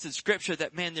Jesus says in scripture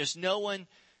that, man,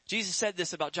 Jesus said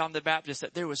this about John the Baptist,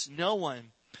 that there was no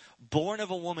one born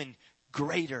of a woman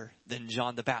greater than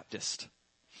John the Baptist.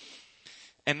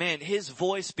 And, man, his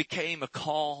voice became a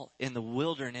call in the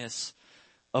wilderness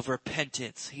of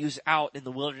repentance. He was out in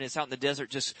the wilderness, out in the desert,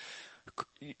 just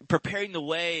preparing the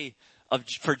way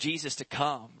for Jesus to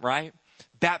come, right?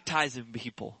 Baptizing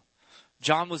people.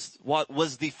 John was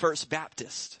the first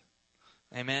Baptist.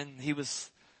 Amen. There's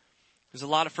a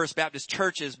lot of First Baptist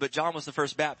churches, but John was the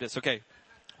first Baptist. Okay.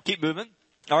 Keep moving.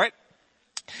 All right.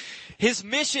 His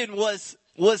mission was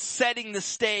setting the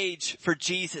stage for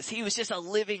Jesus. He was just a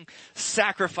living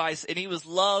sacrifice, and he was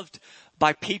loved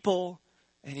by people,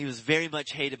 and he was very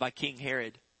much hated by King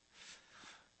Herod.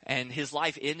 And his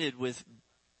life ended with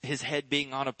his head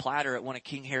being on a platter at one of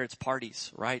King Herod's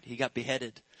parties, right? He got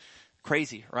beheaded.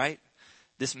 Crazy, right?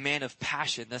 This man of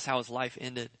passion, that's how his life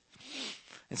ended.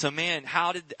 And so, man,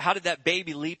 how did that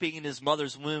baby leaping in his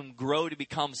mother's womb grow to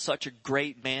become such a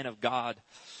great man of God?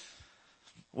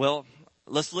 Well,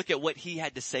 let's look at what he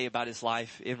had to say about his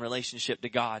life in relationship to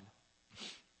God.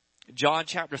 John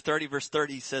chapter 30, verse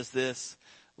 30 says this.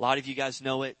 A lot of you guys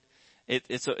know it.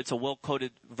 It's a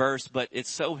well-quoted verse, but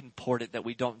it's so important that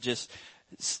we don't just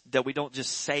that we don't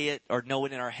just say it or know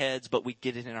it in our heads, but we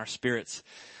get it in our spirits.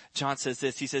 John says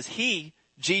this. He says, he,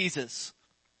 Jesus,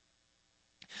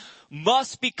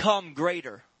 must become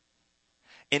greater,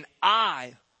 and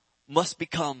I must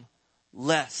become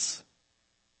less.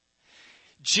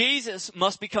 Jesus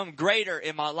must become greater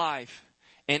in my life,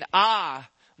 and I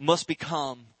must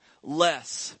become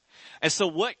less. And so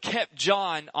what kept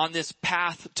John on this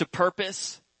path to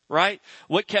purpose, right?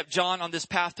 What kept John on this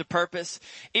path to purpose?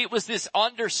 It was this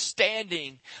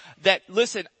understanding that,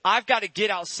 listen, I've got to get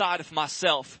outside of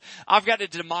myself. I've got to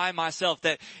deny myself.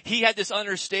 That he had this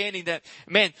understanding that,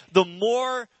 man, the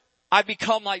more I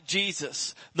become like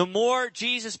Jesus, the more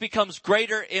Jesus becomes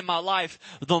greater in my life,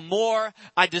 the more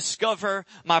I discover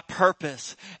my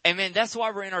purpose. And man, that's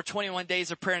why we're in our 21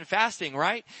 days of prayer and fasting,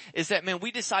 right? Is that, man,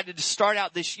 we decided to start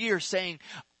out this year saying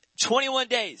 21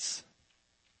 days,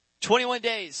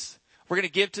 we're going to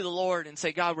give to the Lord and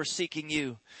say, God, we're seeking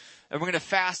you. And we're going to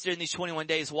fast during these 21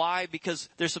 days. Why? Because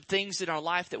there's some things in our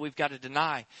life that we've got to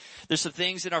deny. There's some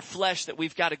things in our flesh that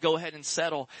we've got to go ahead and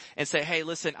settle and say, hey,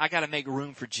 listen, I got to make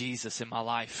room for Jesus in my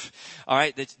life. All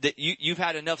right. You've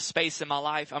had enough space in my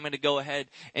life. I'm going to go ahead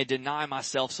and deny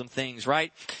myself some things,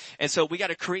 right? And so we got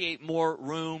to create more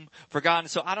room for God. And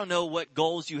so I don't know what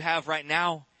goals you have right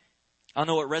now. I don't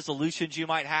know what resolutions you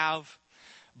might have,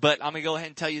 but I'm going to go ahead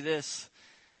and tell you this.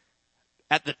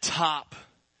 At the top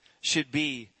should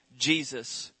be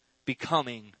Jesus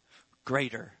becoming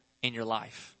greater in your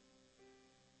life.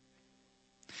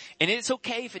 And it's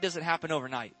okay if it doesn't happen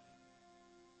overnight.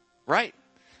 Right?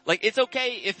 Like, it's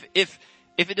okay if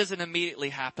it doesn't immediately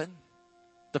happen.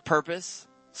 The purpose.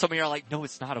 Some of you are like, no,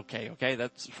 it's not okay. Okay.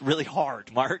 That's really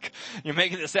hard, Mark. You're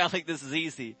making it sound like this is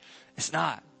easy. It's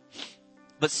not.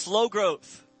 But slow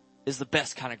growth is the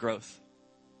best kind of growth.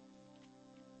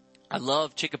 I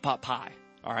love chicken pot pie.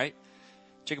 All right.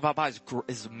 Chicken pot pie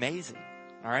is amazing.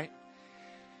 All right.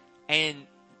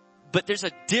 But there's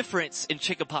a difference in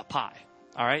chicken pot pie.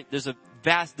 All right.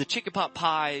 The chicken pot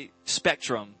pie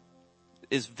spectrum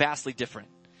is vastly different,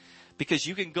 because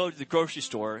you can go to the grocery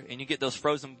store and you get those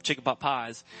frozen chicken pot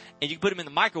pies and you can put them in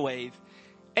the microwave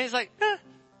and it's like, that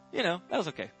was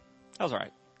okay. That was all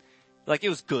right. Like, it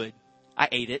was good. I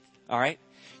ate it. All right.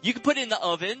 You can put it in the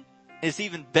oven. It's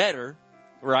even better,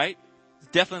 right?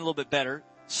 It's definitely a little bit better,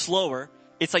 slower.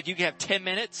 It's like you can have 10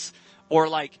 minutes or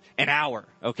like an hour,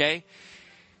 okay?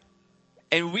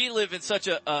 And we live in such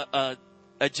a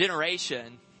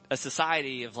generation, a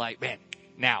society of like, man,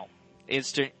 now,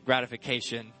 instant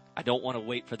gratification. I don't want to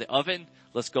wait for the oven.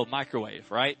 Let's go microwave,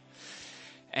 right?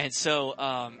 And so,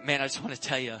 man, I just want to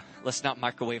tell you, let's not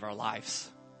microwave our lives.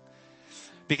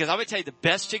 Because I'm going to tell you, the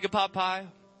best chicken pot pie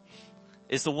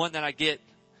is the one that I get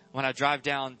when I drive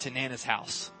down to Nana's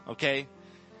house, okay?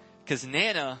 Because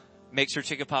Nana makes her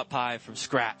chicken pot pie from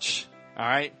scratch. All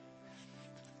right.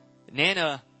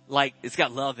 Nana, like, it's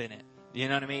got love in it. You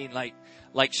know what I mean?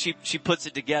 Like she puts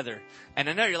it together. And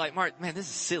I know you're like, Mark, man, this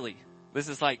is silly. This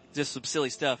is like just some silly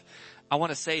stuff. I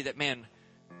want to say that, man,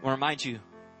 I want to remind you,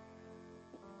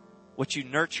 what you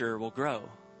nurture will grow.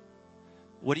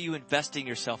 What are you investing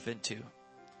yourself into?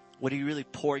 What are you really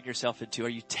pouring yourself into? Are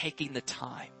you taking the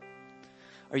time?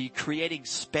 Are you creating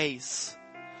space,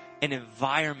 an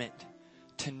environment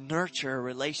to nurture a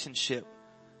relationship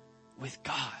with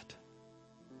God?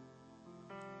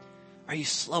 Are you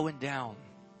slowing down?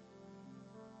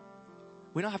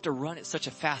 We don't have to run at such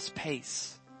a fast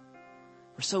pace.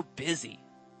 We're so busy.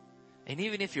 And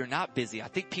even if you're not busy, I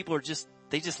think people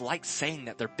they just like saying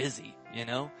that they're busy, you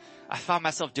know? I find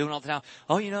myself doing all the time.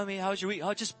 Oh, you know what I mean? How was your week?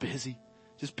 Oh, just busy.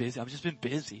 Just busy. I've just been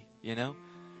busy, you know?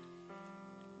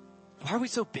 Why are we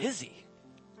so busy?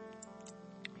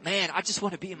 Man, I just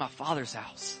want to be in my Father's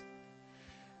house.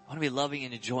 I want to be loving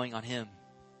and enjoying on Him.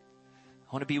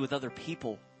 I want to be with other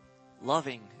people,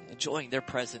 loving, enjoying their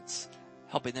presence,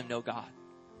 helping them know God.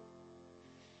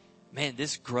 Man,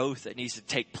 this growth that needs to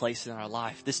take place in our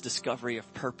life, this discovery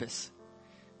of purpose,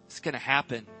 it's going to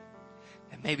happen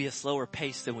at maybe a slower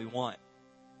pace than we want.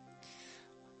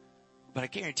 But I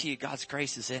guarantee you God's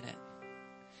grace is in it.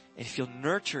 And if you'll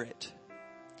nurture it,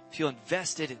 if you'll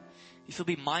invest in it, if you'll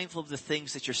be mindful of the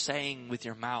things that you're saying with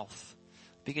your mouth,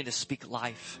 begin to speak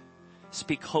life,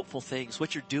 speak hopeful things.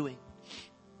 What you're doing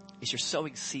is you're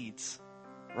sowing seeds,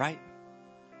 right?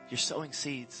 You're sowing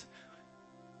seeds.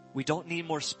 We don't need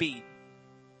more speed.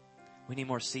 We need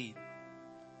more seed.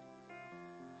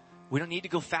 We don't need to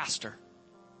go faster,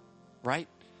 right?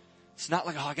 It's not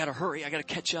like, oh, I got to hurry. I got to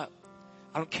catch up.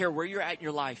 I don't care where you're at in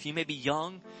your life. You may be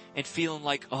young and feeling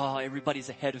like, oh, everybody's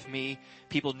ahead of me.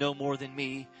 People know more than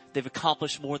me. They've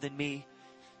accomplished more than me,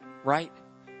 right?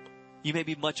 You may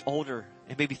be much older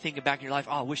and maybe thinking back in your life,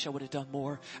 oh, I wish I would have done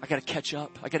more. I got to catch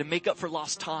up. I got to make up for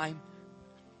lost time.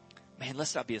 Man,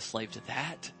 let's not be a slave to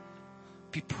that.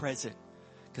 Be present,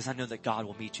 because I know that God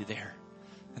will meet you there.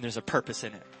 And there's a purpose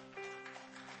in it.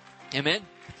 Amen?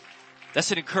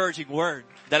 That's an encouraging word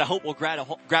that I hope we'll grab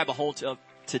a hold of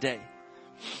today.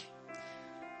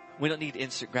 We don't need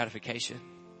instant gratification.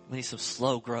 We need some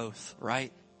slow growth,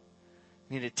 right?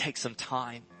 We need to take some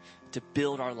time to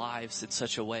build our lives in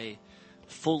such a way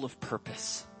full of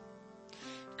purpose.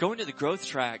 Going to the growth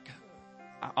track,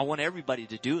 I want everybody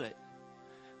to do it.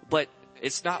 But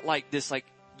it's not like this, like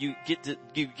you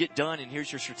get done and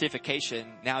here's your certification.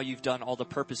 Now you've done all the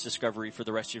purpose discovery for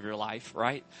the rest of your life,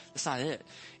 right? That's not it.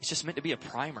 It's just meant to be a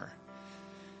primer.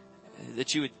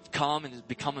 That you would come and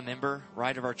become a member,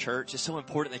 right, of our church. It's so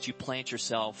important that you plant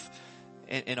yourself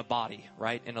in a body,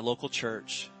 right, in a local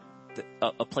church,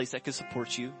 a place that can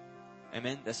support you.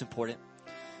 Amen. That's important.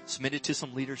 Submitted to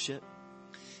some leadership.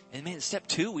 And man, step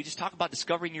 2, we just talk about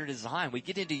discovering your design. We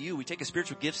get into you. We take a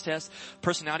spiritual gifts test,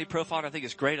 personality profile. And I think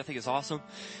it's great. I think it's awesome.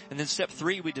 And then step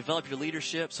 3, we develop your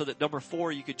leadership so that number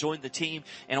 4, you could join the team.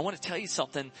 And I want to tell you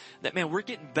something that, man, we're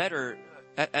getting better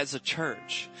as a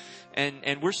church.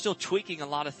 And we're still tweaking a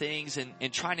lot of things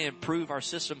and trying to improve our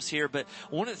systems here. But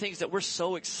one of the things that we're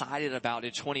so excited about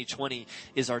in 2020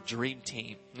 is our dream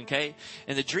team. Okay.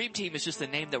 And the dream team is just the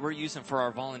name that we're using for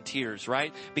our volunteers,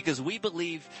 right? Because we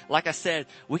believe, like I said,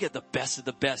 we get the best of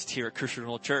the best here at Christian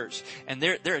World Church. And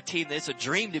they're a team that's a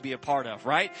dream to be a part of,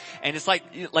 right? And it's like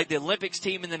the Olympics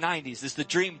team in the 90s. It's the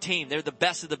dream team. They're the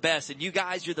best of the best. And you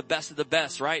guys, you're the best of the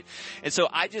best, right? And so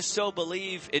I just so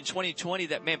believe in 2020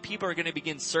 that, man, people are going to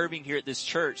begin serving here at this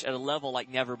church at a level like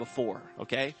never before.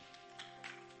 Okay.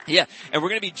 Yeah. And we're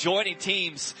going to be joining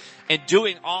teams and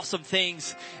doing awesome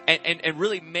things and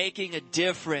really making a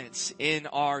difference in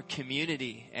our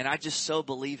community. And I just so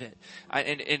believe it.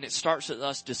 And it starts with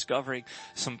us discovering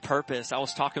some purpose. I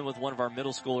was talking with one of our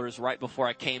middle schoolers right before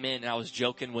I came in, and I was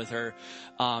joking with her.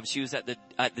 She was at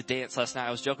the dance last night.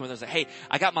 I was joking with her. I was like, hey,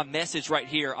 I got my message right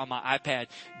here on my iPad.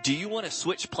 Do you want to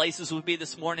switch places with me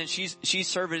this morning? She's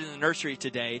serving in the nursery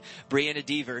today. Brianna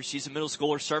Deaver. She's a middle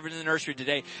schooler serving in the nursery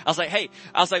today. I was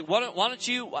like, why don't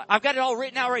you, I've got it all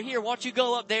written out right here. Why don't you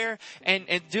go up there and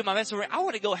do my message? I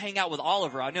want to go hang out with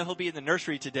Oliver. I know he'll be in the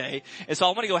nursery today. And so I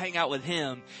want to go hang out with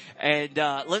him and,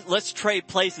 let's trade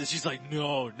places. She's like,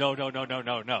 no.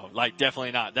 Like,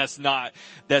 definitely not. That's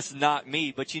not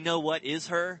me. But you know what is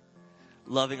her?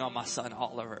 Loving on my son,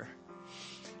 Oliver.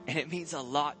 And it means a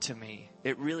lot to me.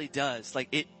 It really does. Like,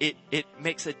 it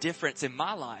makes a difference in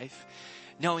my life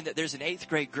knowing that there's an 8th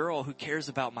grade girl who cares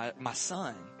about my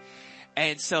son.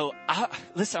 And so,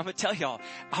 listen, I'm going to tell y'all,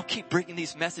 I'll keep bringing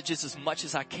these messages as much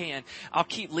as I can. I'll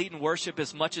keep leading worship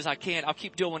as much as I can. I'll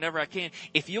keep doing whatever I can.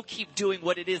 If you'll keep doing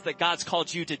what it is that God's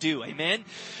called you to do, amen?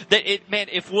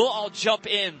 If we'll all jump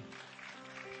in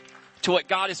to what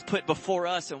God has put before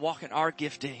us and walk in our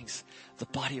giftings, the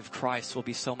body of Christ will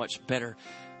be so much better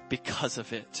because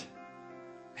of it.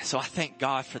 So I thank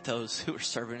God for those who are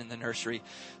serving in the nursery,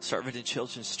 serving in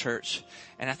children's church.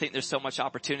 And I think there's so much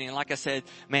opportunity. And like I said,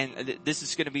 man, this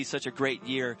is going to be such a great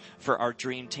year for our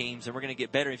dream teams. And we're going to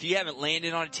get better. If you haven't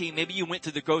landed on a team, maybe you went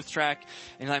through the growth track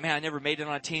and you're like, man, I never made it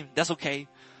on a team. That's okay.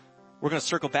 We're going to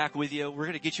circle back with you. We're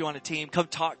going to get you on a team. Come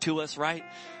talk to us, right?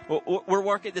 We're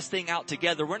working this thing out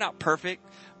together. We're not perfect,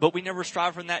 but we never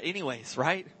strive from that anyways,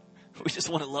 right? We just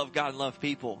want to love God and love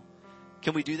people.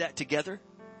 Can we do that together?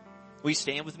 Will you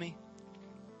stand with me?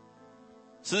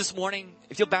 So this morning,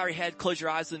 if you'll bow your head, close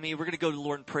your eyes with me, we're going to go to the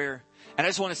Lord in prayer. And I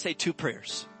just want to say 2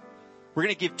 prayers. We're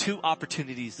going to give 2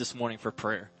 opportunities this morning for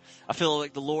prayer. I feel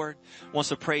like the Lord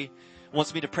wants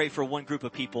me to pray for one group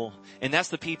of people, and that's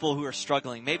the people who are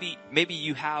struggling. Maybe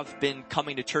you have been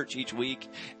coming to church each week,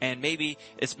 and maybe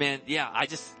it's been,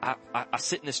 I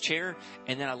sit in this chair,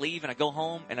 and then I leave, and I go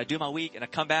home, and I do my week, and I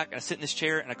come back, and I sit in this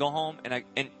chair, and I go home, and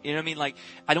you know what I mean? Like,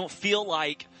 I don't feel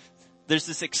like there's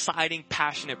this exciting,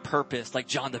 passionate purpose like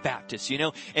John the Baptist, you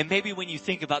know? And maybe when you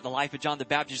think about the life of John the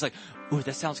Baptist, you're like, ooh,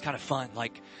 that sounds kind of fun.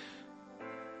 Like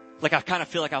I kind of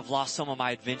feel like I've lost some of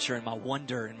my adventure and my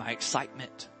wonder and my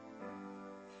excitement.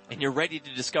 And you're ready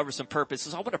to discover some purpose.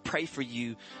 So I want to pray for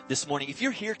you this morning. If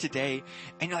you're here today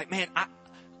and you're like, man,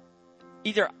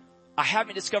 either I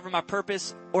haven't discovered my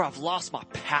purpose or I've lost my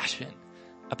passion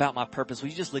about my purpose, will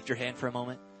you just lift your hand for a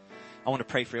moment? I want to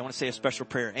pray for you. I want to say a special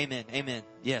prayer. Amen. Amen.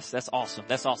 Yes, that's awesome.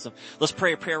 That's awesome. Let's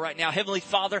pray a prayer right now. Heavenly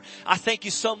Father, I thank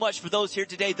you so much for those here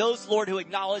today. Those, Lord, who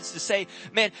acknowledge to say,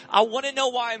 man, I want to know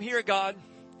why I'm here, God.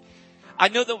 I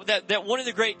know that one of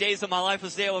the great days of my life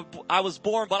was the day I was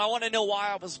born, but I want to know why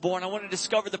I was born. I want to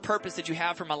discover the purpose that you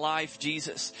have for my life,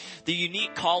 Jesus. The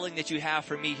unique calling that you have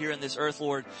for me here on this earth,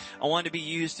 Lord. I want to be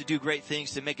used to do great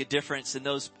things, to make a difference in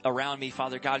those around me,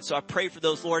 Father God. So I pray for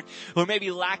those, Lord, who are maybe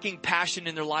lacking passion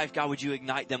in their life. God, would you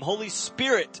ignite them? Holy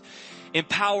Spirit,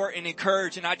 empower and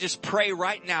encourage. And I just pray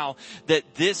right now that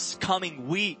this coming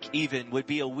week even would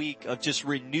be a week of just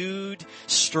renewed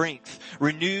strength,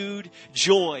 renewed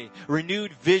joy,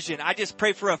 renewed vision. I just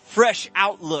pray for a fresh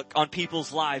outlook on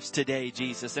people's lives today,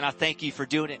 Jesus. And I thank you for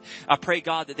doing it. I pray,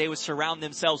 God, that they would surround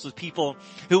themselves with people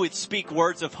who would speak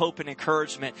words of hope and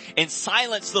encouragement and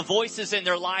silence the voices in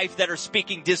their life that are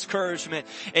speaking discouragement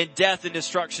and death and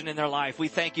destruction in their life. We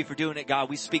thank you for doing it, God.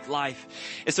 We speak life.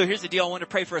 And so here's the deal. I want to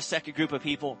pray for a second group of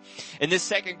people. And this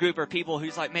second group are people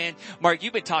who's like, man, Mark,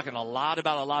 you've been talking a lot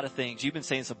about a lot of things. You've been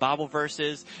saying some Bible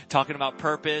verses, talking about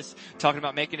purpose, talking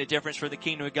about making a difference for the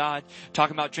kingdom of God,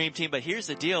 talking about Dream Team. But here's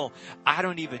the deal. I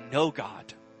don't even know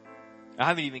God. I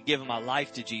haven't even given my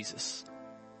life to Jesus.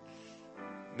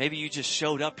 Maybe you just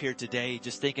showed up here today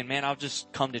just thinking, man, I'll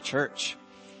just come to church.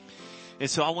 And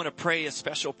so I want to pray a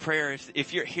special prayer.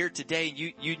 If you're here today and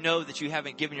you know that you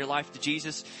haven't given your life to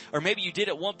Jesus, or maybe you did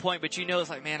at one point, but you know it's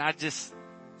like, man,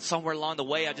 somewhere along the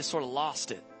way, I just sort of lost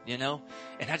it, you know?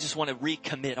 And I just want to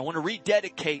recommit. I want to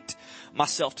rededicate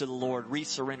myself to the Lord,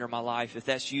 resurrender my life. If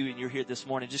that's you and you're here this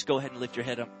morning, just go ahead and lift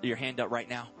your hand up right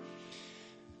now.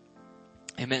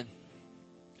 Amen.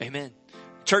 Amen.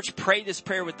 Church, pray this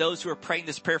prayer with those who are praying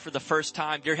this prayer for the first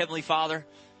time. Dear Heavenly Father,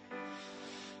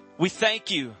 we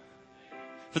thank you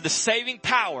for the saving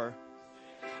power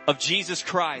of Jesus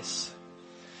Christ.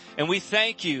 And we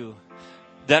thank you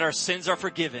that our sins are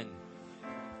forgiven.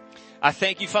 I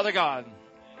thank you, Father God,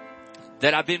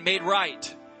 that I've been made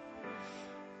right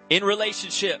in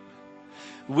relationship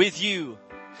with you.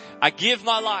 I give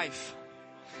my life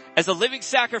as a living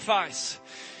sacrifice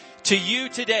to you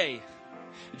today.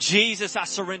 Jesus, I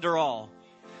surrender all.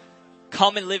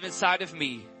 Come and live inside of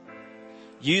me.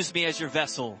 Use me as your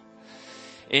vessel.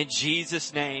 In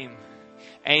Jesus' name,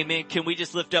 amen. Can we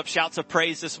just lift up shouts of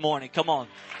praise this morning? Come on.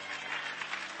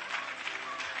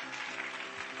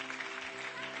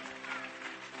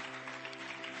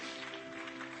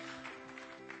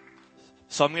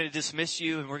 So I'm going to dismiss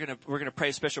you and we're going to pray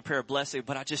a special prayer of blessing.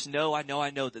 But I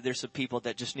know that there's some people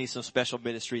that just need some special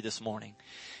ministry this morning.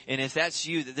 And if that's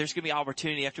you, that there's going to be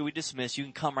opportunity after we dismiss, you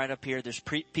can come right up here. There's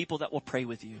people that will pray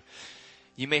with you.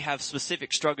 You may have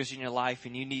specific struggles in your life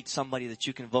and you need somebody that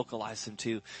you can vocalize them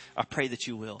to. I pray that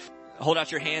you will. Hold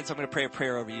out your hands. I'm going to pray a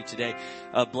prayer over you today.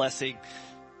 A blessing.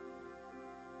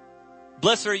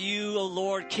 Blessed are you, O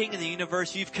Lord, King of the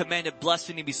universe. You've commanded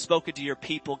blessing to be spoken to your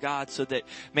people, God, so that,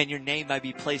 man, your name might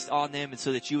be placed on them and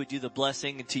so that you would do the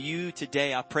blessing. And to you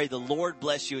today, I pray the Lord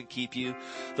bless you and keep you.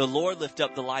 The Lord lift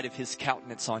up the light of his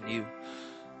countenance on you.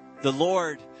 The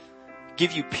Lord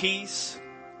give you peace.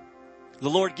 The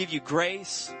Lord give you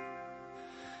grace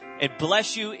and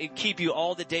bless you and keep you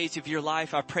all the days of your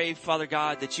life. I pray, Father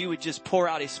God, that you would just pour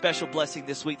out a special blessing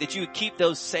this week, that you would keep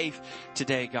those safe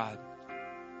today, God.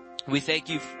 We thank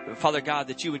you, Father God,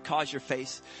 that you would cause your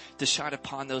face to shine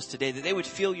upon those today, that they would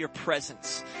feel your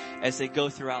presence as they go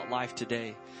throughout life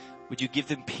today. Would you give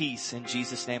them peace? In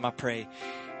Jesus' name I pray.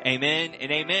 Amen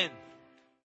and amen.